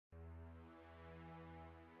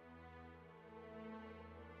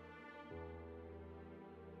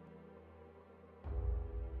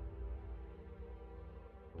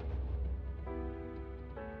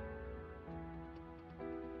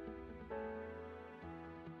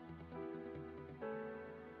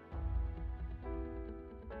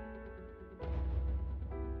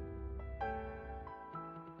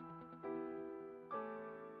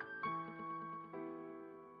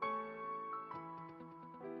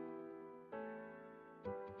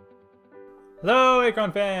Hello,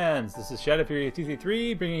 Achron fans! This is Shadow Fury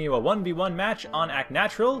 233 bringing you a 1v1 match on Act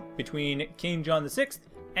Natural between King John VI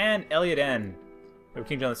and eliotn.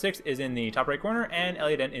 King John VI is in the top right corner and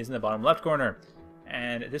eliotn is in the bottom left corner.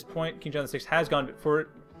 And at this point, King John VI has gone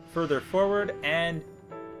further forward, and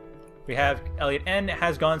we have eliotn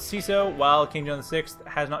has gone CESO, while King John VI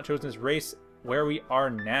has not chosen his race where we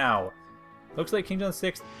are now. Looks like King John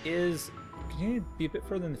VI is continuing to be a bit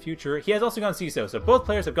further in the future. He has also gone CESO, so both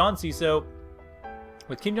players have gone CESO,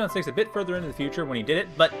 with King John VI a bit further into the future when he did it.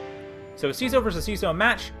 But so CESO versus CESO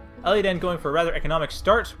match, eliotn going for a rather economic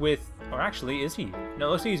start with, or actually is he? No,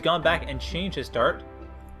 looks like he's gone back and changed his start.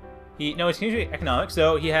 No, it's changing economic,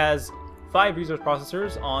 so he has 5 resource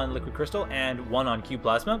processors on liquid crystal and 1 on cube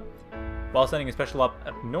plasma, while sending a special up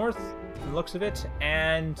north from the looks of it,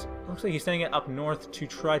 and looks like he's sending it up north to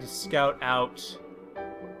try to scout out.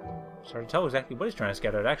 It's hard to tell exactly what he's trying to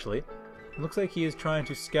scout out, actually. It looks like he is trying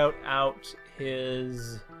to scout out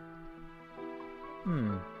his...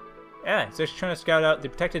 Yeah, he's actually trying to scout out the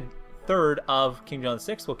protected third of King John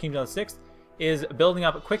VI. Well, King John VI is building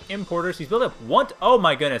up quick importers. He's built up one... Oh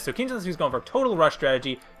my goodness. So King John VI is going for a total rush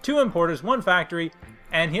strategy. 2 importers, 1 factory,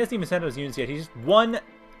 and he hasn't even sent out his units yet. He's just 1...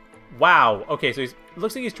 Wow. Okay, so it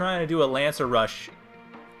looks like he's trying to do a Lancer rush,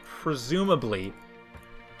 presumably.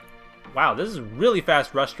 Wow, this is a really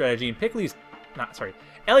fast rush strategy, and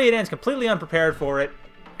eliotn's completely unprepared for it,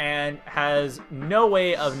 and has no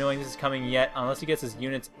way of knowing this is coming yet unless he gets his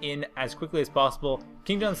units in as quickly as possible.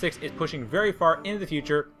 King John VI is pushing very far into the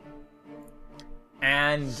future,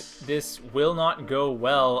 and this will not go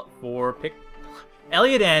well for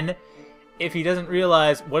eliotn if he doesn't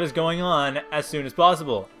realize what is going on as soon as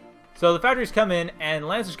possible. So the factories come in, and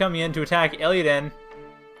Lancers coming in to attack eliotn,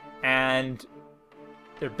 and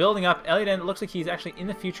they're building up. eliotn looks like he's actually in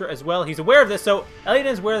the future as well. He's aware of this, so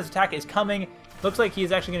eliotn's aware this attack is coming. Looks like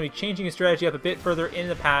he's actually going to be changing his strategy up a bit further in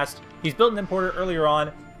the past. He's built an importer earlier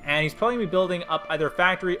on, and he's probably going to be building up either a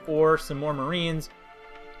factory or some more marines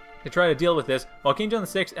to try to deal with this, while King John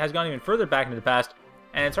VI has gone even further back into the past,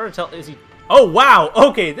 and it's hard to tell, is he... Oh, wow!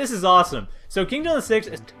 Okay, this is awesome! So King John VI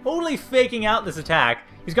is totally faking out this attack.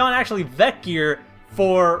 He's gone actually Vecgir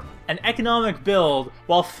for an economic build,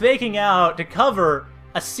 while faking out to cover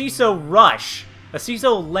a CESO rush, a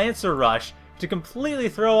CESO Lancer rush, to completely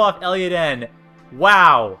throw off eliotn.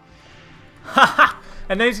 Wow! Haha!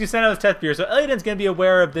 And then he's going to send out his test beer, so eliotn's going to be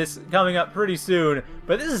aware of this coming up pretty soon,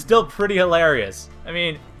 but this is still pretty hilarious. I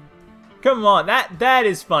mean, come on, that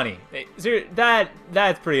is funny.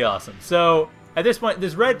 That's pretty awesome. So, at this point,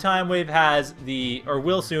 this red time wave has the, or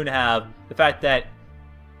will soon have, the fact that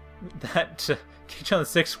King John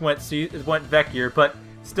VI went Vecgir, but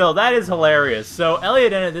still, that is hilarious. So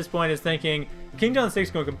eliotn at this point is thinking King John VI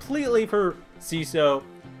going completely for CESO,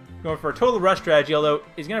 going for a total rush strategy, although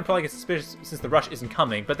he's going to probably get suspicious since the rush isn't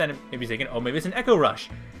coming, but then maybe he's thinking, oh, maybe it's an echo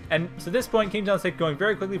rush. And so at this point, King John VI going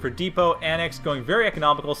very quickly for depot, annex, going very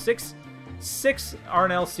economical, 6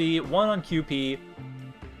 RNLC, 1 on QP.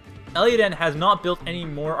 eliotn has not built any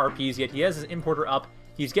more RPs yet. He has his importer up.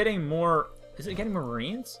 He's getting more... Is it getting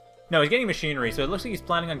marines? No, he's getting machinery, so it looks like he's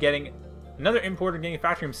planning on getting another importer, getting a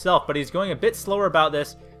factory himself, but he's going a bit slower about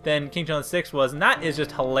this than King John VI was, and that is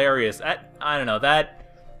just hilarious. I don't know,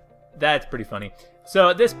 that's pretty funny. So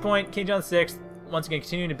at this point, King John VI, once again,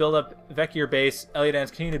 continuing to build up Vecgir base. eliotn's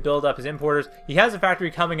continuing to build up his importers. He has a factory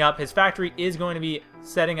coming up. His factory is going to be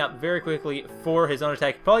setting up very quickly for his own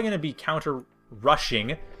attack. Probably going to be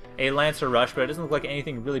counter-rushing a Lancer rush, but it doesn't look like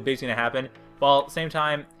anything really big is going to happen. While at the same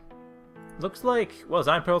time, looks like, well,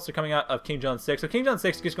 Zion Pearls are coming out of King John VI. So King John VI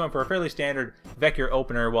is just going for a fairly standard Vecgir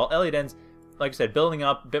opener, while eliotn's, like I said, building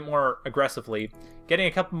up a bit more aggressively, getting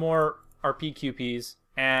a couple more RP QPs,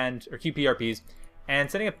 or QP RPs, and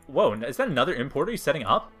setting up... Whoa, is that another importer he's setting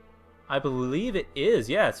up? I believe it is.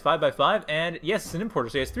 Yeah, it's 5x5, and yes, it's an importer.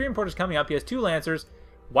 So he has 3 importers coming up. He has 2 Lancers.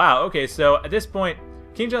 Wow, okay, so at this point,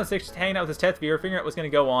 King John VI is hanging out with his Teth Veer, figuring out what's going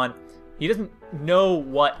to go on. He doesn't know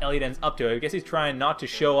what eliotn's up to. I guess he's trying not to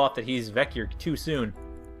show off that he's Vecgir too soon.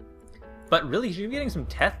 But really, he should be getting some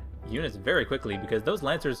Teth units very quickly, because those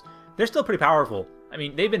Lancers, they're still pretty powerful. I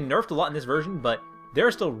mean, they've been nerfed a lot in this version, but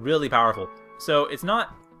they're still really powerful. So it's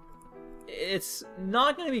not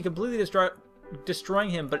going to be completely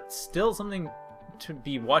destroying him, but it's still something to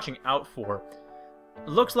be watching out for.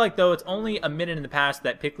 Looks like, though, it's only a minute in the past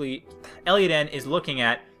that eliotn is looking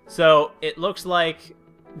at, so it looks like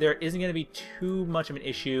there isn't going to be too much of an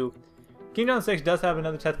issue. King John VI does have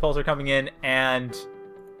another Teth Pulsar coming in, and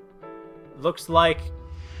looks like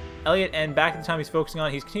eliotn, back at the time he's focusing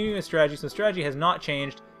on, he's continuing his strategy, so the strategy has not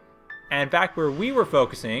changed. And back where we were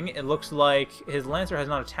focusing, it looks like his Lancer has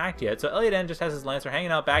not attacked yet. So eliotn just has his Lancer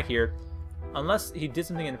hanging out back here, unless he did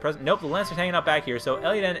something in the present. Nope, the Lancer's hanging out back here, so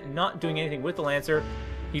eliotn not doing anything with the Lancer.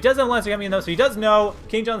 He does have a Lancer coming in, though, so he does know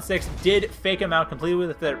King John VI did fake him out completely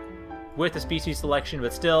with the species selection,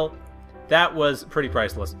 but still, that was pretty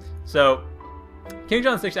priceless. So, King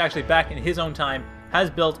John VI actually, back in his own time, has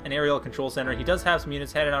built an aerial control center. He does have some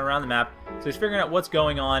units headed on around the map, so he's figuring out what's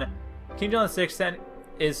going on. King John VI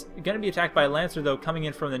is going to be attacked by a Lancer, though, coming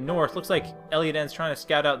in from the north. Looks like eliotn's trying to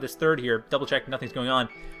scout out this third here, double check nothing's going on.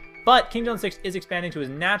 But King John VI is expanding to his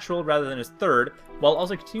natural rather than his third, while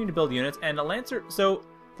also continuing to build units, and a Lancer, so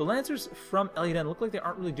the Lancers from eliotn look like they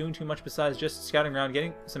aren't really doing too much besides just scouting around,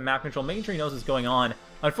 getting some map control, making sure he knows what's going on.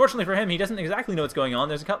 Unfortunately for him, he doesn't exactly know what's going on.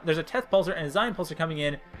 There's a Teth Pulsar and a Zion Pulsar coming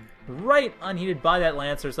in right unheeded by that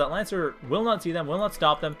Lancer, so that Lancer will not see them, will not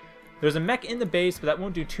stop them. There's a mech in the base, but that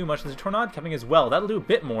won't do too much. There's a Tornado coming as well. That'll do a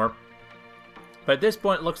bit more. But at this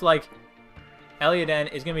point, it looks like eliotn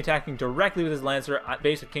is going to be attacking directly with his Lancer at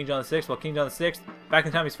base of King John VI, while King John VI, back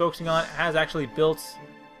in the time he's focusing on, has actually built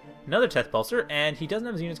another Teth Pulsar, and he doesn't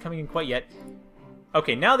have his units coming in quite yet.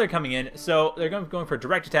 Okay, now they're coming in, so they're going for a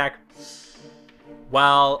direct attack,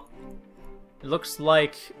 while it looks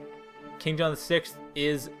like King John VI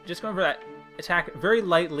is just going for that attack very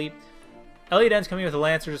lightly. eliotn's coming in with a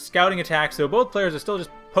Lancer, scouting attack, so both players are still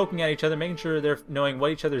just poking at each other, making sure they're knowing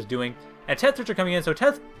what each other's doing. And Teth Searcher coming in, so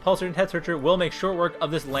Teth Pulsar and Teth Searcher will make short work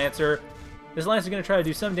of this Lancer. This Lancer is going to try to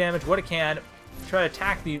do some damage, what it can, try to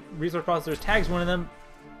attack the resource processors, tags one of them.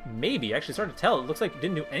 Maybe, actually, it's hard to tell. It looks like it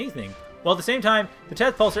didn't do anything. While at the same time, the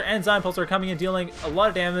Teth Pulsar and Zion Pulsar are coming in, dealing a lot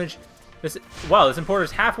of damage. Wow, this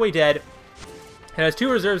Importer's halfway dead. It has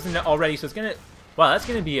 2 reserves in it already, so it's going to... Wow, that's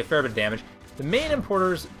going to be a fair bit of damage. The main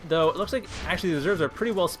Importers, though, it looks like actually the reserves are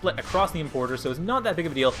pretty well split across the Importers, so it's not that big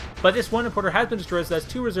of a deal. But this one Importer has been destroyed, so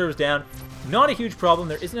that's 2 reserves down. Not a huge problem.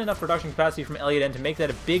 There isn't enough production capacity from eliotn to make that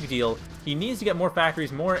a big deal. He needs to get more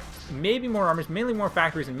factories, maybe more armors, mainly more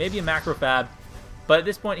factories, and maybe a macro fab. But at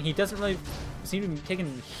this point, he doesn't really seem to be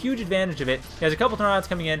taking huge advantage of it. He has a couple Tornadoes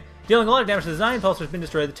coming in, dealing a lot of damage. The Zion Pulsar has been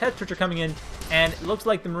destroyed. The Teth Searcher coming in, and it looks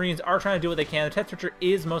like the Marines are trying to do what they can. The Teth Searcher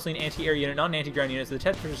is mostly an anti-air unit, not an anti-ground unit, so the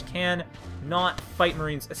Teth Searchers can not fight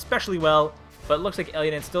Marines especially well. But it looks like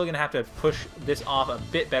eliotn's still going to have to push this off a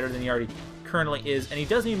bit better than he already currently is, and he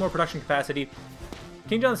does need more production capacity.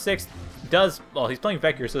 King John VI does, well, he's playing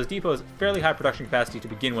Vecgir, so his depot is fairly high production capacity to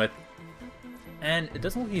begin with. And it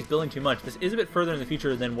doesn't look like he's building too much. This is a bit further in the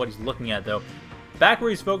future than what he's looking at, though. Back where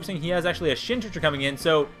he's focusing, he has actually a Shin Searcher coming in,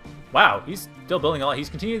 so, wow, he's still building a lot. He's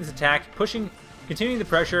continuing this attack, continuing the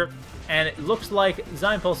pressure, and it looks like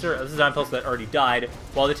Zion Pulsar, this is Zion Pulsar that already died,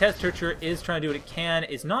 while the Teth Searcher is trying to do what it can.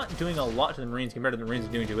 It's not doing a lot to the Marines compared to the Marines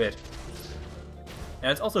are doing to it.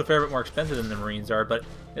 And it's also a fair bit more expensive than the Marines are, but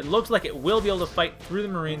it looks like it will be able to fight through the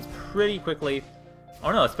Marines pretty quickly.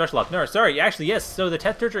 Oh no, it's special ops. No, sorry, actually, yes, so the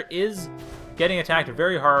Teth Searcher is getting attacked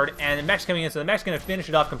very hard, and the mech's coming in, so the mech's going to finish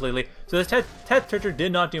it off completely. So this Teth Searcher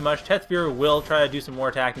did not do much. Teth Fear will try to do some more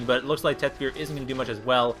attacking, but it looks like Teth Fear isn't going to do much as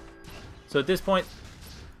well. So at this point,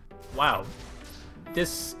 wow,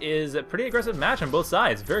 this is a pretty aggressive match on both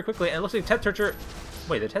sides, very quickly, and it looks like Teth Searcher...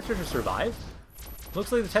 Wait, the Teth Searcher survived?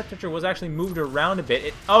 Looks like the Teth Searcher was actually moved around a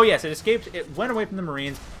bit. Oh yes, it escaped, it went away from the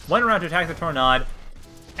Marines, went around to attack the Tornado,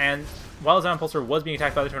 and while the Zion Pulsar was being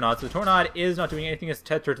attacked by the Tornado, so the Tornado is not doing anything against the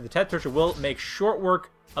Teth Searcher. The Teth Searcher will make short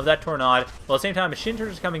work of that Tornado, while at the same time a Shin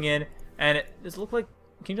Searcher is coming in, and it does look like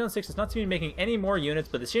King John VI is not seeming to be making any more units,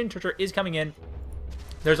 but the Shin Searcher is coming in.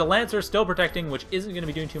 There's a Lancer still protecting, which isn't going to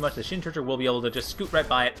be doing too much. The Shin Searcher will be able to just scoot right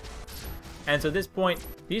by it. And so at this point,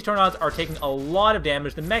 these Tornadoes are taking a lot of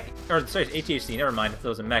damage. The mech, or sorry, it's ATHC, never mind if it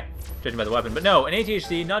was a mech, judging by the weapon. But no, an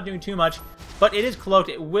ATHC, not doing too much, but it is cloaked.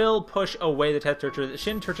 It will push away the Teth Searcher. The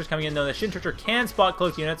Shin Searcher's coming in, though. The Shin Searcher can spot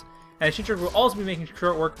cloaked units, and the Shin Searcher will also be making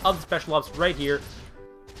short work of the special ops right here.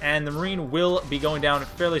 And the Marine will be going down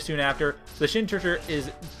fairly soon after. So the Shin Searcher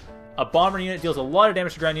is a bomber unit, deals a lot of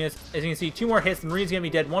damage to ground units. As you can see, 2 more hits, the Marine's going to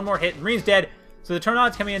be dead. 1 more hit, the Marine's dead. So the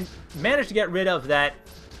Tornado's coming in, managed to get rid of that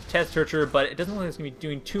Teth Searcher, but it doesn't look like it's going to be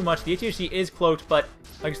doing too much. The ATHC is cloaked, but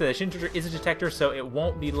like I said, the Shin Searcher is a detector, so it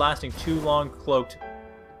won't be lasting too long cloaked.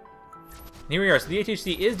 And here we are. So the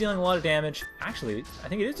ATHC is dealing a lot of damage. Actually, I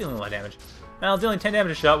think it is dealing a lot of damage. Now, it's dealing 10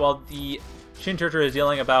 damage a shot, while the Shin Searcher is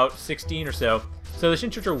dealing about 16 or so. So the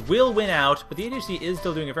Shin Searcher will win out, but the ATHC is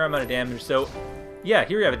still doing a fair amount of damage. So, yeah,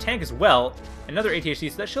 here we have a tank as well. Another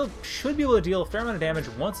ATHC, so that should be able to deal a fair amount of damage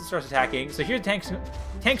once it starts attacking. So here's the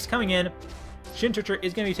tanks coming in. Shin Searcher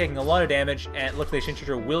is going to be taking a lot of damage, and it looks like Shin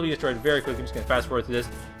Searcher will be destroyed very quickly. I'm just going to fast forward through this.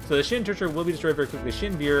 So the Shin Searcher will be destroyed very quickly.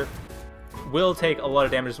 Shin Veer will take a lot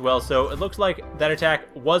of damage as well, so it looks like that attack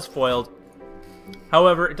was foiled.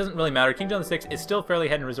 However, it doesn't really matter. King John VI is still fairly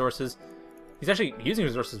ahead in resources. He's actually using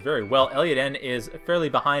resources very well. eliotn is fairly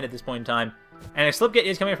behind at this point in time. And a slipgate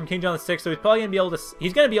is coming from KingJohnVI, so he's probably going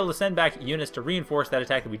to be able to send back units to reinforce that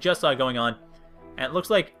attack that we just saw going on. And it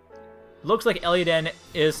looks like eliotn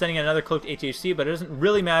is sending another cloaked HHC, but it doesn't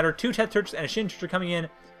really matter. 2 Teth Turtles and a Shin Turtle coming in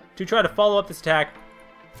to try to follow up this attack.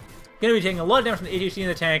 Going to be taking a lot of damage from the HHC in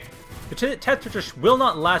the tank. The Teth Turtle will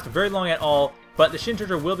not last very long at all, but the Shin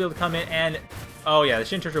Turtle will be able to come in and... Oh yeah, the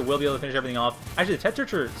Shin Turtle will be able to finish everything off. Actually, the Teth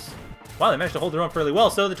Turtles... Wow, they managed to hold their own fairly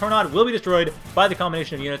well. So the Tornado will be destroyed by the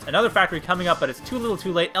combination of units. Another factory coming up, but it's too little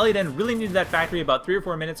too late. eliotn really needed that factory about 3 or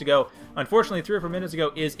 4 minutes ago. Unfortunately, 3 or 4 minutes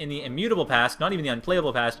ago is in the immutable past, not even the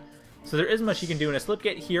unplayable past. So there isn't much he can do. And a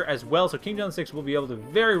slipgate here as well. So KingJohnVI will be able to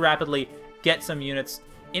very rapidly get some units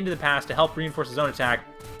into the past to help reinforce his own attack.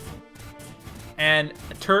 And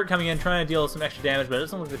a turret coming in, trying to deal some extra damage, but it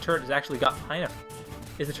doesn't look like the turret has actually got high enough.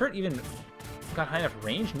 Is the turret even... got high enough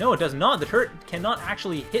range? No, it does not. The turret cannot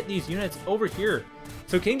actually hit these units over here.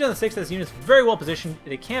 So KingJohnVI has units very well positioned.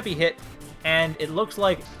 They can't be hit, and it looks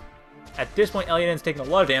like at this point eliotn's taking a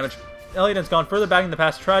lot of damage. eliotn's gone further back in the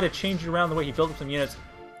past, try to change it around the way he built up some units.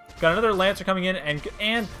 Got another Lancer coming in,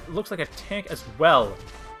 and looks like a tank as well.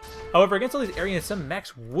 However, against all these areas, some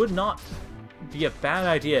mechs would not be a bad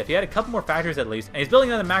idea. If he had a couple more factories at least, and he's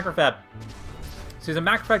building another macrofab. So there's a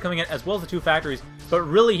macrofab coming in as well as the 2 factories. But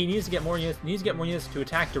really, he needs to get more units. To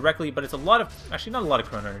attack directly. But it's a lot of, actually not a lot of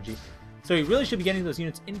chrono energy. So he really should be getting those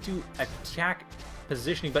units into attack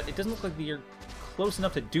positioning. But it doesn't look like they're close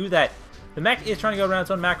enough to do that. The mech is trying to go around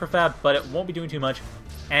its own macrofab, but it won't be doing too much.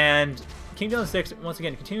 And KingJohnVI once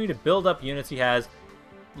again continuing to build up units. He has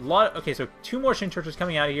a lot. Okay, so 2 more Shin Turtles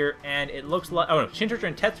coming out of here, and it looks like Shin Turtle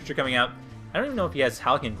and Teth Turtle coming out. I don't even know if he has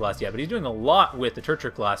Halcyon class yet, but he's doing a lot with the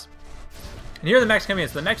Turtle class. And here are the mechs coming in.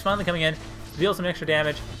 So the mechs finally coming in to deal some extra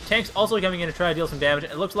damage. Tanks also coming in to try to deal some damage.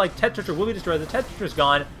 It looks like Teth Turtle will be destroyed. The Teth Turtle is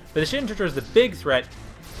gone, but the Shin Turtle is the big threat.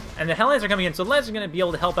 And the Hell Lancer coming in. So Lancer is going to be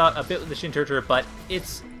able to help out a bit with the Shin Turtle, but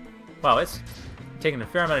it's... Wow, it's taking a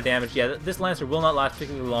fair amount of damage. Yeah, this Lancer will not last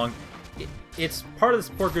particularly long. It's part of the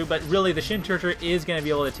support group, but really the Shin Turtle is going to be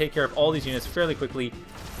able to take care of all these units fairly quickly.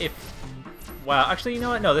 Wow, actually, you know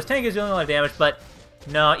what? No, this tank is dealing a lot of damage, but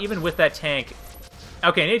no, even with that tank...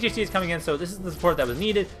 Okay, an HHC is coming in, so this is the support that was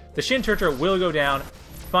needed. The Shin Turtle will go down,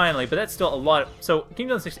 finally, but that's still a lot. So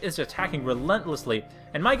KingJohnVI is attacking relentlessly,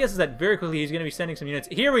 and my guess is that very quickly he's going to be sending some units.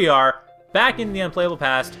 Here we are, back in the unplayable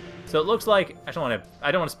past. So it looks like... I don't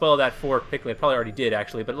want to spoil that for Pickley. I probably already did,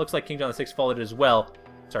 actually, but it looks like KingJohnVI followed it as well.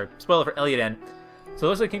 Sorry, spoiler for eliotn. So it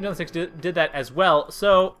looks like KingJohnVI did that as well.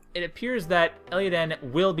 So it appears that eliotn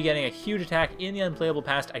will be getting a huge attack in the unplayable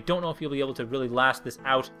past. I don't know if he'll be able to really last this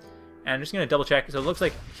out. And I'm just going to double check. So it looks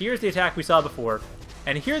like here's the attack we saw before.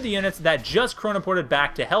 And here are the units that just chronoported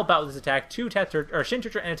back to help out with this attack. 2 Shin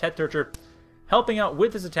Turtle and a Teth Turtle helping out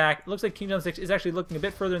with this attack. It looks like KingJohnVI is actually looking a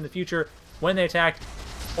bit further in the future when they attack.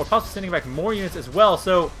 Or possibly sending back more units as well.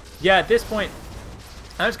 So yeah, at this point,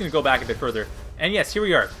 I'm just going to go back a bit further. And yes, here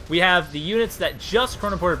we are. We have the units that just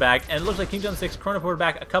chronoported back. And it looks like KingJohnVI chronoported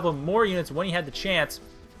back a couple more units when he had the chance.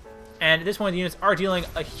 And at this point, the units are dealing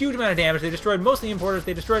a huge amount of damage. They destroyed most of the importers.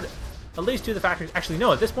 They destroyed at least 2 of the factories. Actually,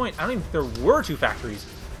 no, at this point, I don't even think there were 2 factories.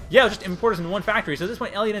 Yeah, it was just importers in 1 factory. So at this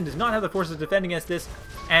point, eliotn does not have the forces to defend against this.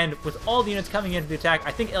 And with all the units coming into the attack,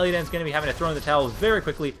 I think eliotn is going to be having to throw in the towel very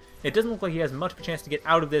quickly. It doesn't look like he has much of a chance to get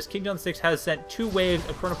out of this. KingJohnVI has sent 2 waves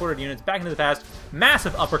of chronoported units back into the past.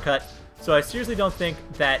 Massive uppercut. So I seriously don't think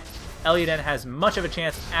that eliotn has much of a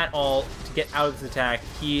chance at all to get out of this attack.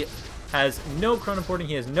 He has no chronoporting.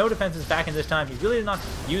 He has no defenses back in this time. He really did not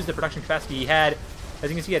use the production capacity he had. As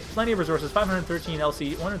you can see, he had plenty of resources, 513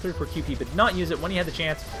 LC, 134 QP, but did not use it when he had the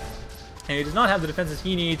chance. And he does not have the defenses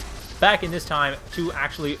he needs back in this time to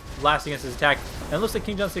actually last against his attack. And it looks like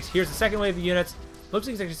KingJohnVI, here's the second wave of units. Looks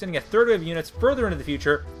like he's actually sending a 3rd wave of units further into the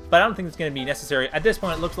future, but I don't think it's going to be necessary. At this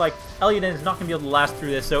point, it looks like eliotn is not going to be able to last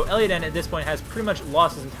through this. So eliotn at this point has pretty much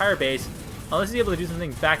lost his entire base, unless he's able to do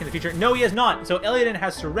something back in the future. No, he has not. So eliotn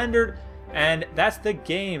has surrendered, and that's the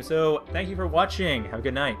game. So thank you for watching. Have a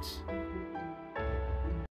good night.